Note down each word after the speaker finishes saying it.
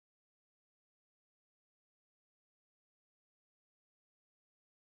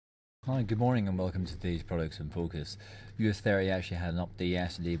Hi, good morning and welcome to today's Products in Focus. US 30 actually had an update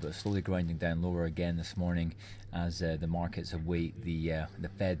yesterday, but slowly grinding down lower again this morning as the markets await the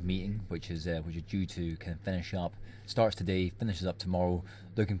Fed meeting, which is due to kind of finish up. Starts today, finishes up tomorrow.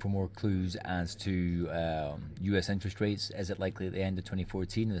 Looking for more clues as to US interest rates. Is it likely at the end of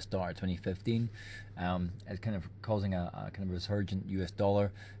 2014 or the start of 2015? It's kind of causing a kind of resurgent US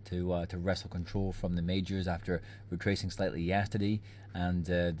dollar to wrestle control from the majors after retracing slightly yesterday, and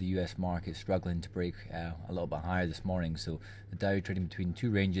the US market struggling to break a little bit higher this morning. So the Dow trading between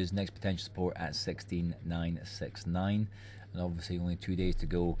two ranges, next potential support at 16,969, and obviously only 2 days to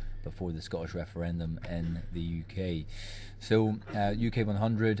go before the Scottish referendum in the UK. So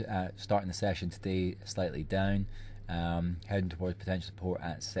UK100 starting the session today slightly down, heading towards potential support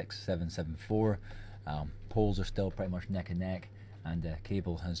at 6774. Poles are still pretty much neck and neck, and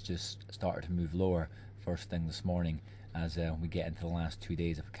cable has just started to move lower first thing this morning as we get into the last 2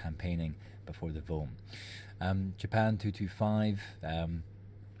 days of campaigning before the vote. Japan 225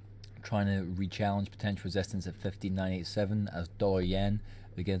 trying to re-challenge potential resistance at 15,987 as dollar yen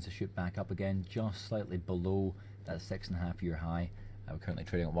begins to shoot back up again, just slightly below that 6.5 year high. We're currently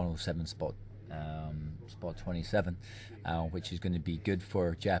trading at 107 spot 27, which is going to be good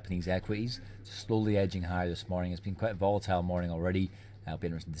for Japanese equities. Slowly edging higher this morning. It's been quite a volatile morning already. It'll be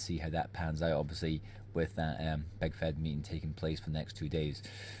interesting to see how that pans out, obviously, with that big Fed meeting taking place for the next 2 days.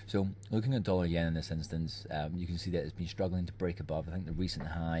 So looking at dollar yen in this instance, you can see that it's been struggling to break above. I think the recent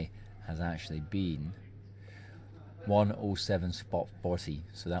high has actually been 107 spot 40,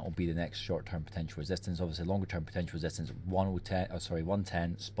 so that will be the next short-term potential resistance. Obviously longer-term potential resistance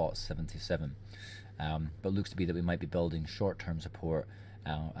 110 spot 77, but looks to be that we might be building short-term support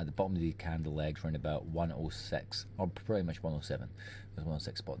at the bottom of the candle legs around about 106, or pretty much 107. There's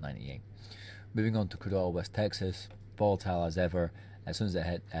 106 spot 98. Moving on to crude oil West Texas, volatile as ever. As soon as it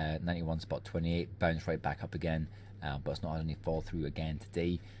hit 91 spot 28, bounced right back up again, but it's not had any fall through again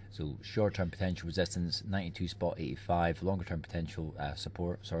today. So short-term potential resistance 92 spot 85, longer-term potential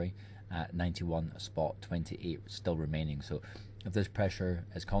support, at 91 spot 28 still remaining. So if this pressure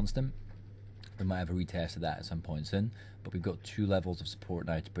is constant, we might have a retest of that at some point soon, but we've got two levels of support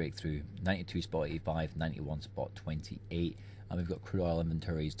now to break through: 92 spot 85, 91 spot 28, and we've got crude oil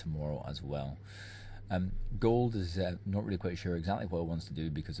inventories tomorrow as well. Gold is not really quite sure exactly what it wants to do,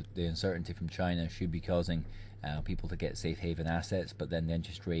 because the uncertainty from China should be causing people to get safe haven assets, but then the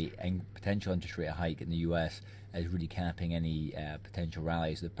interest rate and potential interest rate hike in the US is really capping any potential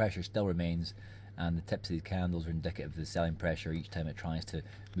rally. So the pressure still remains, and the tips of these candles are indicative of the selling pressure each time it tries to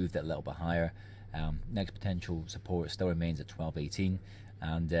move that a little bit higher. Next potential support still remains at 1218,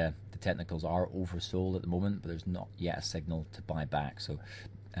 and the technicals are oversold at the moment, but there's not yet a signal to buy back. So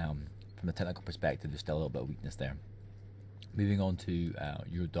from a technical perspective, there's still a little bit of weakness there. Moving on to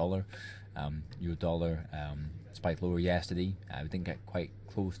euro dollar. Euro dollar spiked lower yesterday. We didn't get quite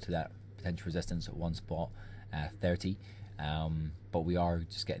close to that potential resistance at 1 spot 30, but we are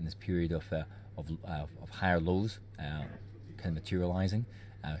just getting this period of higher lows kind of materializing.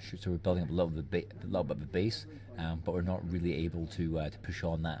 So we're building up a little bit of a base, but we're not really able to push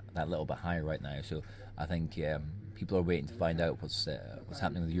on that little bit higher right now. So I think people are waiting to find out what's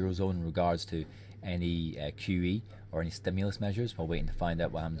happening with the Eurozone in regards to any QE or any stimulus measures, while waiting to find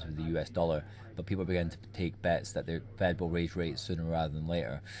out what happens with the US dollar. But people are beginning to take bets that the Fed will raise rates sooner rather than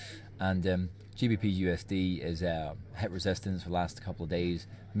later. And GBP USD is hit resistance for the last couple of days,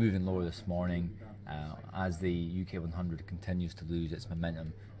 moving lower this morning as the UK100 continues to lose its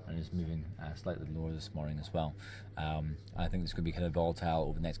momentum and is moving slightly lower this morning as well. I think it's going to be kind of volatile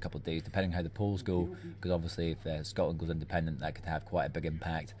over the next couple of days, depending how the polls go, because obviously if Scotland goes independent, that could have quite a big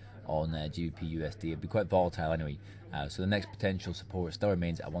impact on GBP USD. It'd be quite volatile anyway. So the next potential support still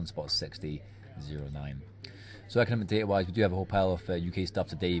remains at 1 spot 60.09. So economic data wise, we do have a whole pile of UK stuff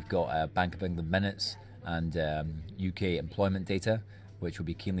today. You've got Bank of England minutes and UK employment data, which will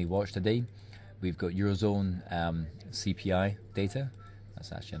be keenly watched today. We've got Eurozone CPI data.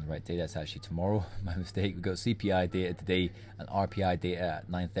 That's actually on the right data. That's actually tomorrow. My mistake. We've got CPI data today and RPI data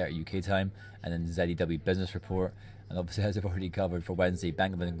at 9:30 UK time, and then the ZEW business report. And obviously, as I've already covered for Wednesday,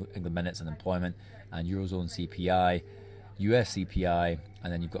 Bank of England minutes and employment, and Eurozone CPI, US CPI,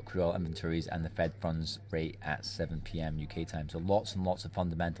 and then you've got crude oil inventories and the Fed funds rate at 7 p.m. UK time. So lots and lots of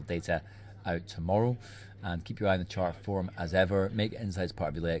fundamental data out tomorrow. And keep your eye on the chart forum as ever. Make insights part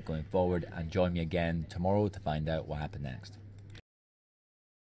of your leg going forward, and join me again tomorrow to find out what happened next.